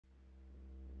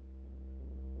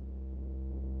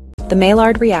The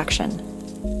Maillard reaction.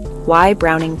 Why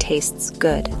browning tastes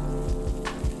good.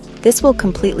 This will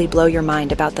completely blow your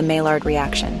mind about the Maillard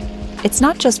reaction. It's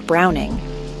not just browning.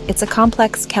 It's a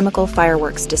complex chemical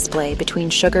fireworks display between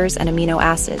sugars and amino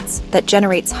acids that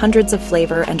generates hundreds of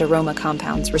flavor and aroma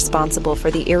compounds responsible for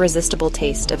the irresistible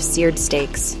taste of seared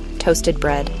steaks, toasted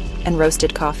bread, and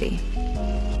roasted coffee.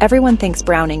 Everyone thinks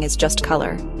browning is just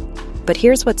color, but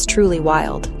here's what's truly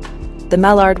wild. The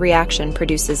Maillard reaction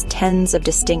produces tens of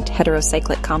distinct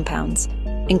heterocyclic compounds,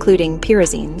 including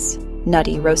pyrazines,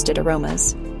 nutty roasted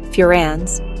aromas,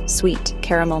 furans, sweet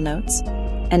caramel notes,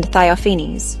 and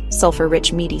thiophenes,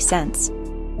 sulfur-rich meaty scents,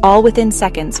 all within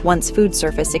seconds once food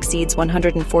surface exceeds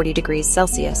 140 degrees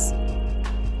Celsius.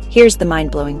 Here's the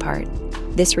mind-blowing part.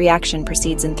 This reaction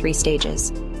proceeds in 3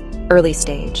 stages. Early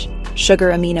stage.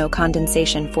 Sugar amino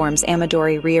condensation forms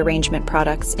Amadori rearrangement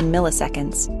products in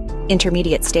milliseconds.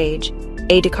 Intermediate stage.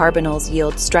 A-decarbonyls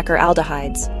yield Strecker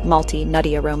aldehydes, malty,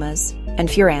 nutty aromas, and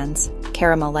furans,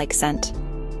 caramel-like scent.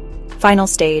 Final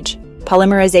stage.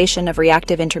 Polymerization of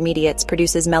reactive intermediates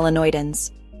produces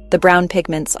melanoidins, the brown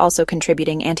pigments also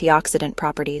contributing antioxidant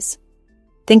properties.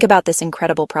 Think about this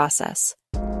incredible process.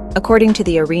 According to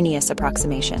the Arrhenius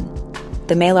approximation,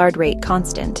 the Maillard rate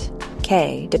constant,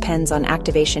 K, depends on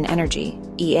activation energy,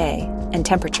 EA, and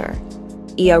temperature.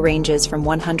 EO ranges from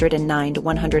 109 to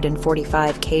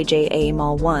 145 kJa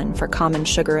mol1 for common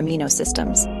sugar amino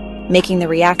systems, making the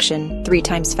reaction 3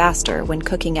 times faster when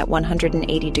cooking at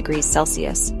 180 degrees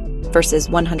Celsius versus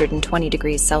 120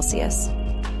 degrees Celsius.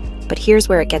 But here's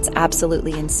where it gets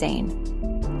absolutely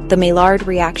insane. The Maillard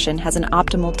reaction has an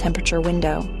optimal temperature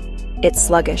window. It's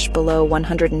sluggish below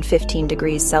 115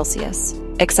 degrees Celsius,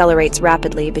 accelerates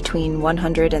rapidly between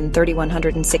 100 and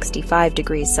 165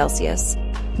 degrees Celsius,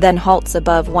 then halts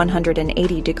above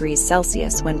 180 degrees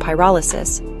Celsius when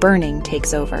pyrolysis, burning,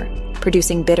 takes over,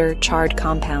 producing bitter, charred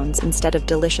compounds instead of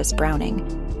delicious browning.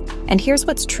 And here's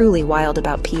what's truly wild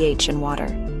about pH in water.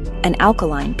 An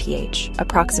alkaline pH,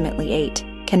 approximately 8,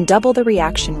 can double the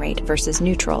reaction rate versus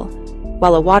neutral,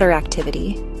 while a water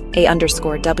activity,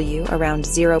 A_W, around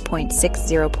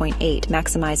 0.6–0.8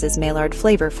 maximizes Maillard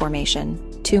flavor formation,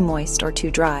 too moist or too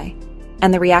dry.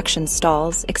 And the reaction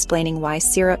stalls, explaining why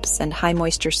syrups and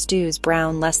high-moisture stews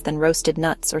brown less than roasted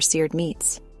nuts or seared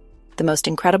meats. The most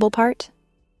incredible part?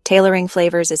 Tailoring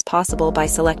flavors is possible by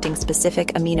selecting specific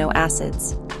amino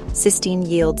acids. Cysteine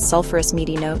yields sulfurous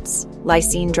meaty notes,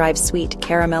 lysine drives sweet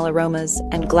caramel aromas,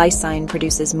 and glycine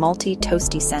produces malty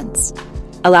toasty scents,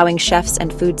 allowing chefs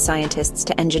and food scientists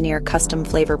to engineer custom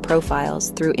flavor profiles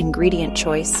through ingredient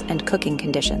choice and cooking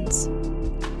conditions.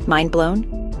 Mind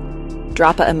blown?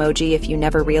 Drop a emoji if you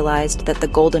never realized that the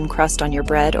golden crust on your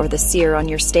bread or the sear on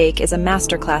your steak is a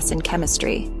masterclass in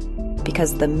chemistry,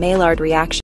 because the Maillard reaction